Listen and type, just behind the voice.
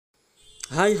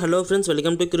Hi hello friends,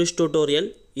 welcome to Krish tutorial.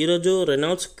 ఈరోజు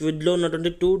Renault క్విడ్లో ఉన్నటువంటి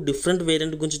two different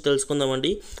variant గురించి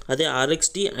తెలుసుకుందామండి. అదే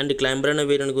ఆర్ఎక్స్టీ అండ్ క్లైంబర్ అనే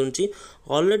వేరియంట్ గురించి.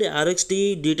 Already RXT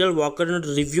detail walker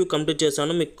review complete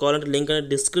చేశాను. మీకు కావాలంటే లింక్ అనేది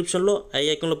డిస్క్రిప్షన్లో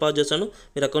ఐకాన్లో పాస్ చేశాను,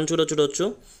 మీరు అకౌంట్ చూడొచ్చు.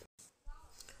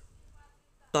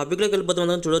 టాపిక్లోకి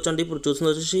వెళ్ళిపోతాం. చూడొచ్చండి. ఇప్పుడు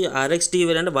చూస్తుంది వచ్చేసి RXT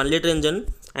variant 1 litre engine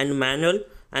and manual.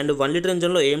 And 1 litre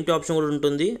ఇంజన్లో AMT option కూడా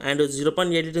ఉంటుంది. అండ్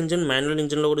 0.8 లీటర్ ఇంజన్ మాన్యువల్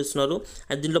ఇంజన్లో కూడా ఇస్తున్నారు.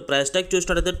 అండ్ దీంట్లో ప్రైస్ ట్యాగ్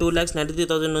చూసినట్టయితే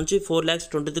 2,93,000 నుంచి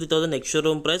 4,23,000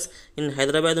 ex-showroom ప్రైస్ ఇన్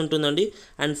హైదరాబాద్ ఉంటుందండి.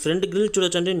 అండ్ ఫ్రంట్ గ్రిల్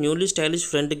చూడొచ్చండి. Newly stylish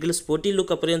front grill sporty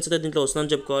look appearance అయితే దీంట్లో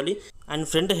వస్తుందని చెప్పుకోవాలి. And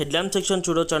front head lamp section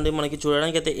చూడొచ్చండి. మనకి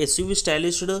చూడడానికి అయితే ఎస్యూవీ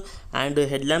స్టైలిష్డ్ అండ్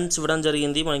హెడ్ ల్యాంప్స్ ఇవ్వడం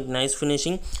జరిగింది. మనకి nice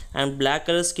finishing and black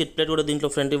colour skit plate కూడా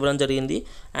దీంట్లో ఫ్రంట్ ఇవ్వడం జరిగింది.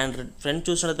 అండ్ ఫ్రంట్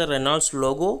చూసినట్టయితే రెనాల్ట్స్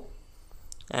లోగో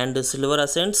అండ్ సిల్వర్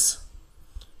అసెంట్స్.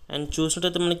 అండ్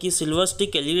చూసినట్టయితే మనకి సిల్వర్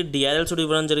స్టిక్ ఎల్ఈడి డిఆర్ఎల్స్ కూడా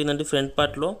ఇవ్వడం జరిగిందండి ఫ్రంట్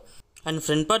పార్ట్లో. అండ్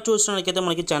ఫ్రంట్ పార్ట్ చూసినట్లయితే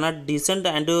మనకి చాలా డీసెంట్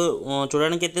అండ్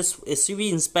చూడడానికి అయితే ఎస్యూవీ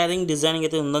ఇన్స్పైరింగ్ డిజైనింగ్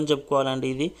అయితే ఉందని చెప్పుకోవాలండి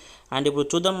ఇది. అండ్ ఇప్పుడు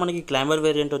చూద్దాం మనకి క్లైంబర్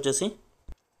వేరియంట్ వచ్చేసి.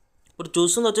 ఇప్పుడు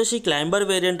చూస్తుంది వచ్చేసి క్లైంబర్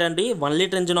వేరియంట్ అండి. 1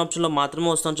 లీటర్ ఇంజిన్ ఆప్షన్లో మాత్రమే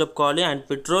వస్తుందని చెప్పుకోవాలి. And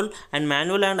petrol and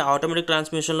manual and automatic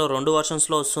ట్రాన్స్మిషన్లో 2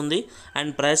 వర్షన్స్లో వస్తుంది.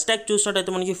 అండ్ ప్రైస్ ట్యాగ్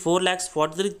చూసినట్టయితే మనకి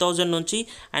 4,43,000 నుంచి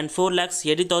and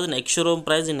 4,80,000 ex-showroom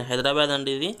price in Hyderabad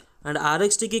అండి ఇది. అండ్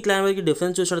ఆర్ఎక్స్టీకి క్లైంబర్కి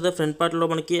డిఫరెన్స్ చూసినట్టయితే ఫ్రంట్ పార్ట్లో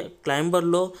మనకి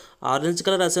క్లైంబర్లో ఆరెంజ్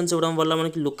కలర్ అసెన్స్ ఇవ్వడం వల్ల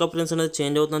మనకి లుక్ అపియరెన్స్ అనేది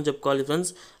చేంజ్ అవుతుందని చెప్పుకోవాలి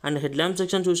friends. And head lamp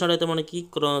section చూసినట్టయితే మనకి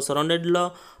సరౌండెడ్లో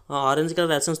ఆరెంజ్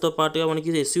కలర్ అసెన్స్తో పాటుగా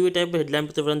మనకి ఎస్యూవీ టైప్ హెడ్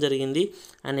ల్యాంప్ ఇవ్వడం జరిగింది.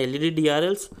 And LED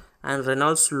DRLs and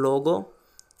రెనాల్ట్స్ logo.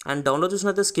 And డౌన్లో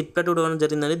చూసినట్టయితే స్కిట్ ప్లేట్ ఇవ్వడం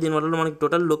జరిగిందండి. దీనివల్ల మనకి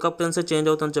టోటల్ లుక్ అపియరెన్స్ చేంజ్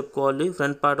అవుతుందని చెప్పుకోవాలి.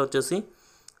 ఫ్రంట్ పార్ట్ వచ్చేసి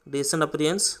డీసెంట్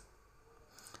అపియరెన్స్,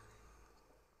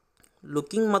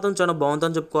 లుకింగ్ మాత్రం చాలా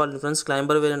బాగుందని చెప్పుకోవాలి ఫ్రెండ్స్.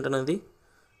 క్లైంబర్ వేరియంట్ అనేది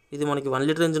ఇది మనకి 1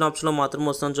 లీటర్ ఇంజిన్ ఆప్షన్లో మాత్రమే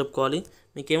వస్తుందని చెప్పుకోవాలి.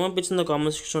 మీకు ఏమనిపించిందో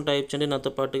కామెంట్ సెక్షన్లో టైప్ చేయండి నాతో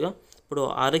పాటుగా. ఇప్పుడు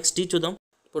ఆర్ఎక్స్టీ చూద్దాం.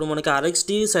 ఇప్పుడు మనకి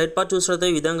ఆర్ఎక్స్టీ సైడ్ పార్ట్ చూసినట్లయితే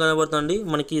ఈ విధంగా కనబడుతుంది.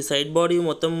 మనకి సైడ్ బాడీ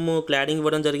మొత్తం క్లాడింగ్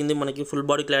ఇవ్వడం జరిగింది, మనకి ఫుల్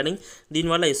బాడీ క్లాడింగ్.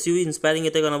 దీనివల్ల ఎస్యూవీ ఇన్స్పైరింగ్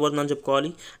అయితే కనబడుతుందని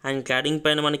చెప్పుకోవాలి. అండ్ క్లాడింగ్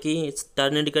పైన మనకి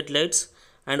turn indicate lights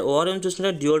and ORM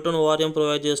చూసినట్టే డ్యూయల్ టోన్ ఓఆర్ఎం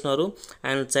ప్రొవైడ్ చేస్తున్నారు.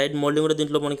 అండ్ సైడ్ మోల్డింగ్ కూడా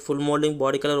దీంట్లో మనకి full moulding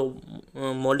body colour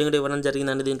moulding కూడా ఇవ్వడం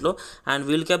జరిగిందండి దీంట్లో. అండ్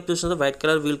వీల్ క్యాప్ చూసినట్టు white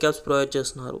colour wheel caps provide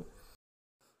చేస్తున్నారు.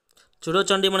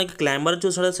 చూడొచ్చండి. మనకి క్లైంబర్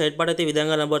చూసినట్టు సైడ్ పార్ట్ అయితే ఈ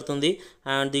విధంగా కనబడుతుంది.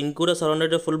 అండ్ దీనికి కూడా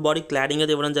సరౌండెడ్ ఫుల్ బాడీ క్లాడింగ్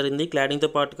అయితే ఇవ్వడం జరిగింది. క్లాడింగ్తో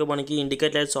పాటుగా మనకి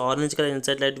indicate lights orange colour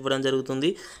inside light ఇవ్వడం జరుగుతుంది.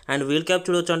 అండ్ వీల్ క్యాప్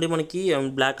చూడొచ్చండి. మనకి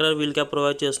black colour wheel cap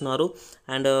provide చేస్తున్నారు.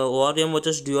 అండ్ ఓఆర్ఎం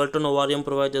వచ్చేసి డ్యూయల్ టోన్ ఓఆర్ఎం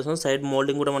ప్రొవైడ్ చేస్తున్నారు. సైడ్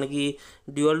మోల్డింగ్ కూడా మనకి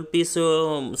డ్యూయల్ పీస్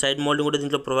సైడ్ మోల్డింగ్ కూడా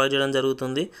దీంట్లో ప్రొవైడ్ చేయడం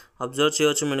జరుగుతుంది, అబ్జర్వ్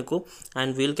చేయవచ్చు మనకు.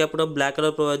 అండ్ వీల్ క్యాప్ కూడా బ్లాక్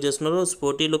కలర్ ప్రొవైడ్ చేస్తున్నారు.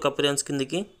 స్పోర్టీ లుక్ అపియరెన్స్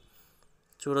కిందికి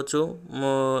చూడొచ్చు.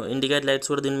 ఇండికేట్ లైట్స్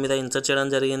కూడా దీని మీద ఇన్సర్ట్ చేయడం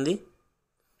జరిగింది.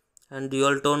 And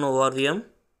dual tone ORVM.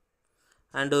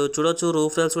 And చూడొచ్చు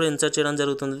రూఫ్ రైల్స్ కూడా ఇన్సర్ట్ చేయడం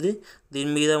జరుగుతుంది.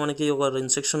 దీని మీద మనకి ఒక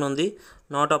ఇన్స్ట్రక్షన్ ఉంది,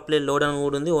 నాట్ అప్లై లోడ్ అని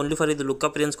కూడా ఉంది. ఓన్లీ ఫర్ ఇది లుక్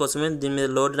అపియరెన్స్ కోసమే. దీని మీద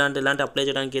లోడ్ ఎలాంటి అప్లై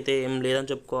చేయడానికి అయితే ఏం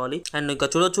లేదని చెప్పుకోవాలి. అండ్ ఇంకా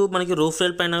చూడొచ్చు మనకి రూఫ్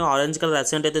రైల్ పైన ఆరెంజ్ కలర్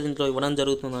అసెంట్ అయితే దీంట్లో ఇవ్వడం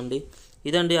జరుగుతుందండి.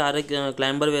 ఇదండి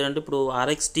క్లైంబర్ వేరియంట్. ఇప్పుడు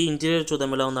ఆర్ఎక్స్టీ ఇంటీరియర్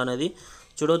చూద్దాం ఎలా ఉందో అనేది.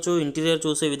 చూడొచ్చు ఇంటీరియర్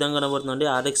చూసే విధంగా కనబడుతుందండి.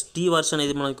 ఆర్ఎక్స్టీ వర్షన్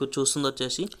అనేది మనకు చూస్తుంది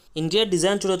వచ్చేసి. ఇంటీరియర్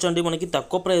డిజైన్ చూడొచ్చు అండి. మనకి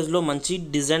తక్కువ ప్రైస్లో మంచి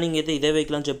డిజైనింగ్ అయితే ఇదే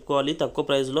వెహికల్ అని చెప్పుకోవాలి, తక్కువ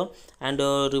ప్రైస్లో. అండ్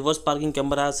రివర్స్ పార్కింగ్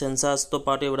కెమెరా సెన్సార్స్తో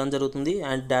పాటు ఇవ్వడం జరుగుతుంది.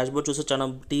 అండ్ డాష్ బోర్డ్ చూస్తే చాలా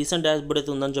డీసెంట్ డాష్ బోర్డ్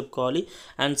అయితే ఉందని చెప్పుకోవాలి.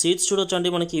 అండ్ సీట్స్ చూడొచ్చు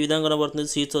అండి. మనకి ఈ విధంగా కనబడుతుంది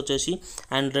సీట్స్ వచ్చేసి.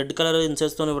 అండ్ రెడ్ కలర్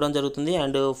ఇన్సెట్స్తో ఇవ్వడం జరుగుతుంది.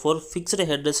 అండ్ 4 ఫిక్స్డ్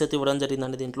హెడ్ రెస్ట్ అయితే ఇవ్వడం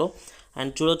జరిగిందండి దీంట్లో.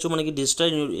 అండ్ చూడొచ్చు మనకి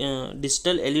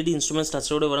డిజిటల్ ఎల్ఈడి ఇన్స్ట్రుమెంట్స్ టచ్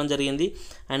కూడా ఇవ్వడం జరిగింది.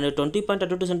 అండ్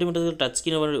 20.32 సెంటీమీటర్స్ టచ్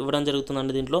స్క్రీన్ ఇవ్వడం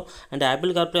జరుగుతుందండి దీంట్లో. And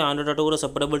Apple CarPlay Android auto కూడా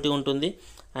సపోర్టబిలిటీ ఉంటుంది.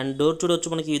 అండ్ డోర్ చూడొచ్చు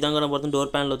మనకి ఈ విధంగా కనబడుతుంది డోర్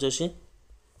ప్యానల్ వచ్చేసి.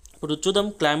 ఇప్పుడు చూద్దాం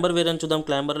క్లైంబర్ వేరియంట్ చూద్దాం,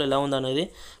 క్లైంబర్లో ఎలా ఉందనేది.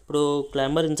 ఇప్పుడు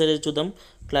క్లైంబర్ ఇన్సైడ్ చూద్దాం.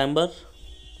 క్లైంబర్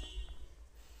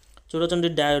చూడొచ్చండి.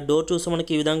 డోర్ చూస్తే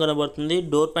మనకి ఈ విధంగా కనబడుతుంది.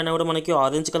 డోర్ పైన కూడా మనకి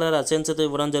ఆరెంజ్ కలర్ అసెన్స్ అయితే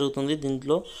ఇవ్వడం జరుగుతుంది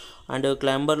దీంట్లో. అండ్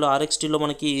క్లైంబర్లో ఆర్ఎక్స్టీలో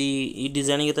మనకి ఈ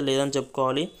డిజైనింగ్ అయితే లేదని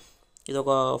చెప్పుకోవాలి, ఇది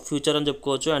ఒక ఫ్యూచర్ అని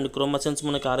చెప్పుకోవచ్చు. అండ్ క్రోమ్ అసెన్స్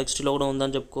మనకి ఆర్ఎక్స్టీలో కూడా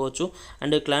ఉందని చెప్పుకోవచ్చు.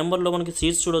 అండ్ క్లైంబర్లో మనకి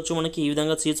సీట్స్ చూడొచ్చు. మనకి ఈ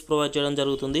విధంగా సీట్స్ ప్రొవైడ్ చేయడం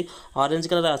జరుగుతుంది. ఆరెంజ్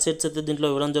కలర్ అసెట్స్ అయితే దీంట్లో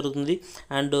ఇవ్వడం జరుగుతుంది.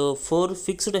 అండ్ 4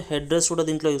 ఫిక్స్డ్ హెడ్ రెస్ట్ కూడా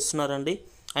దీంట్లో ఇస్తున్నారండి.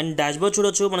 అండ్ డాష్బోర్డ్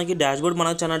చూడొచ్చు. మనకి డాష్బోర్డ్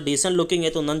మనకు చాలా డీసెంట్ లుకింగ్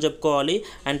అయితే ఉందని చెప్పుకోవాలి.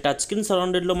 అండ్ టచ్ స్క్రీన్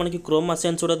సరౌండెడ్లో మనకి క్రోమ్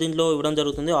అసెన్స్ కూడా దీంట్లో ఇవ్వడం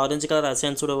జరుగుతుంది. ఆరెంజ్ కలర్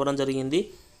అసెన్స్ కూడా ఇవ్వడం జరిగింది.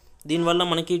 దీనివల్ల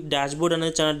మనకి డాష్బోర్డ్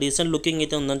అనేది చాలా డీసెంట్ లుకింగ్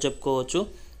అయితే ఉందని చెప్పుకోవచ్చు.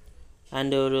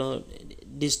 And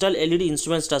digital LED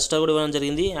instruments touch కూడా ఇవ్వడం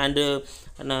జరిగింది. అండ్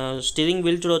స్టీరింగ్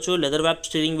వీల్ చూడొచ్చు. లెదర్ వ్యాప్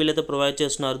స్టీరింగ్ వీల్ అయితే ప్రొవైడ్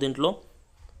చేస్తున్నారు దీంట్లో.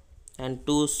 And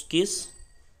 2 keys.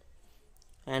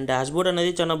 అండ్ డాష్బోర్డ్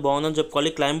అనేది చాలా బాగుందని చెప్పుకోవాలి.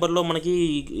 క్లైంబర్లో మనకి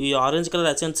ఈ ఆరెంజ్ కలర్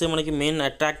అసెన్సే మనకి మెయిన్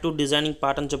అట్రాక్టివ్ డిజైనింగ్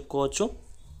పార్ట్ అని చెప్పుకోవచ్చు.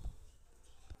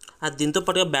 అది దీంతో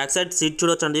పాటుగా బ్యాక్ సైడ్ సీట్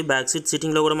చూడొచ్చండి. బ్యాక్ సీట్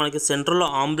సీటింగ్లో కూడా మనకి సెంట్రల్లో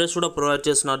ఆమ్రెస్ట్ కూడా ప్రొవైడ్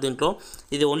చేస్తున్నారు దీంట్లో.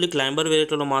 ఇది ఓన్లీ క్లైంబర్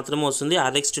వేరియంట్లో మాత్రమే వస్తుంది.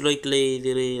 RX-Tలో ఇట్లా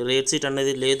ఇది రేర్ సీట్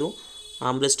అనేది లేదు.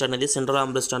 ఆమ్రెస్ట్ అనేది సెంట్రల్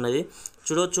ఆమ్రెస్ట్ అనేది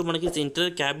చూడవచ్చు. మనకి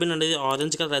ఇంటీరియర్ క్యాబిన్ అనేది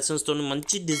ఆరెంజ్ కలర్ ఎసెన్స్తో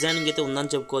మంచి డిజైనింగ్ అయితే ఉందని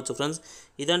చెప్పుకోవచ్చు ఫ్రెండ్స్.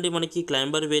 ఇదండి మనకి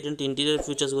క్లైంబర్ వేరియంట్ ఇంటీరియర్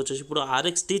ఫీచర్స్ వచ్చేసి. ఇప్పుడు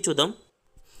RX-T చూద్దాం.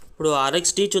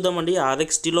 చూద్దామండి.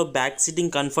 RX-Tలో బ్యాక్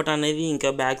సీటింగ్ కంఫర్ట్ అనేది ఇంకా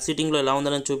బ్యాక్ సీటింగ్లో ఎలా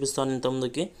ఉందని చూపిస్తాను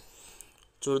ఇంతకుముందుకి.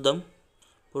 చూద్దాం.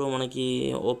 ఇప్పుడు మనకి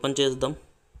ఓపెన్ చేద్దాం.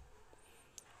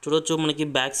 చూడొచ్చు మనకి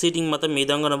బ్యాక్ సీటింగ్ మాత్రం ఈ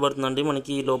విధంగా కనబడుతుందండి.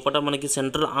 మనకి లోపల మనకి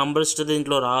సెంట్రల్ ఆర్మ్రెస్ట్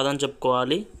దీంట్లో రాదని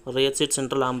చెప్పుకోవాలి. Rear seat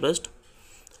central armrest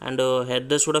and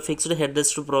head rest కూడా ఫిక్స్డ్ హెడ్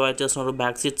రెస్ట్ ప్రొవైడ్ చేస్తున్నారు.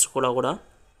 బ్యాక్ సీట్స్ కూడా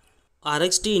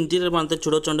RX-T ఇంటీరియర్ అంతా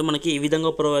చూడొచ్చు అండి మనకి ఈ విధంగా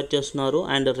ప్రొవైడ్ చేస్తున్నారు.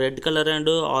 And red colour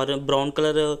and brown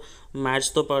colour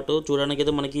మ్యాచ్తో పాటు చూడడానికి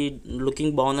అయితే మనకి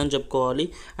లుకింగ్ బాగుందని చెప్పుకోవాలి.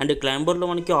 అండ్ క్లైంబర్లో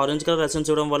మనకి ఆరెంజ్ కలర్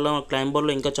ఎసెన్స్ ఇవ్వడం వల్ల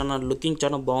క్లైంబర్లో ఇంకా చాలా లుకింగ్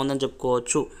చాలా బాగుందని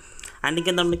చెప్పుకోవచ్చు. అండ్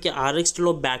ఇంకా మనకి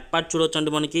RX-Tలో బ్యాక్ పార్ట్ చూడొచ్చు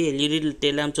అండి మనకి LED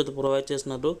టైల్ ల్యాంప్స్ అయితే ప్రొవైడ్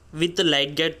చేస్తున్నారు. విత్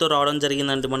లైట్ గైడ్తో రావడం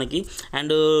జరిగిందండి మనకి.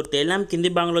 అండ్ టైల్ ల్యాంప్ కింది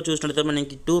భాగంలో చూసినట్లయితే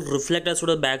మనకి 2 రిఫ్లెక్టర్స్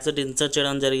కూడా బ్యాక్ సైడ్ ఇన్సర్ట్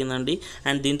చేయడం జరిగిందండి.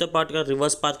 అండ్ దీంతో పాటుగా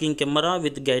reverse parking camera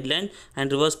with guide line and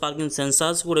reverse parking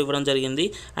sensors కూడా ఇవ్వడం జరిగింది.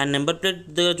 అండ్ నెంబర్ ప్లేట్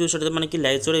దగ్గర చూసినట్లయితే మనకి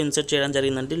లైట్స్ కూడా ఇన్సర్ట్ చేయడం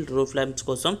జరిగిందండి రూఫ్ ల్యాంప్స్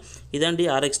కోసం. ఇదండి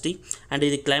RX-T. అండ్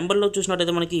ఇది క్లైంబర్లో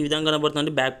చూసినట్టయితే మనకి ఈ విధంగా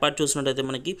కనబడుతుంది. బ్యాక్ పార్ట్ చూసినట్టయితే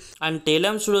మనకి అండ్ టైల్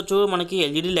ల్యాంప్స్ చూడొచ్చు మనకి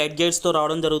LED లైట్ గైడ్స్తో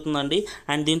రావడం జరుగుతుందండి.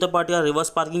 అండ్ దీంతో పాటుగా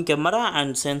reverse parking camera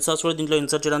and sensors కూడా దీంట్లో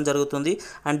ఇన్సర్ట్ చేయడం జరుగుతుంది.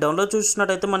 అండ్ డౌన్లో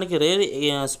చూసినట్టయితే మనకి రేర్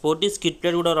స్పోర్టీ స్కిడ్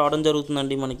ప్లేట్ కూడా రావడం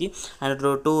జరుగుతుందండి మనకి. అండ్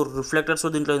 2 రిఫ్లెక్టర్స్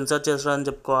దీంట్లో ఇన్సర్ట్ చేస్తారని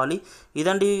చెప్పుకోవాలి.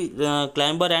 ఇదండి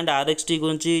క్లైంబర్ అండ్ RX-T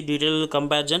గురించి డీటెయిల్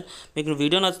కంపారిజన్. మీకు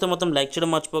వీడియో నచ్చితే మొత్తం లైక్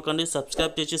చేయడం మర్చిపోకండి.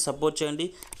 సబ్స్క్రైబ్ చేసి సపోర్ట్ చేయండి.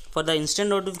 For the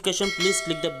instant notification please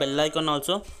click the bell icon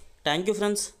also. Thank you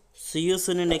friends. See you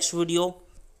soon in next video.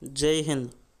 జై హింద్.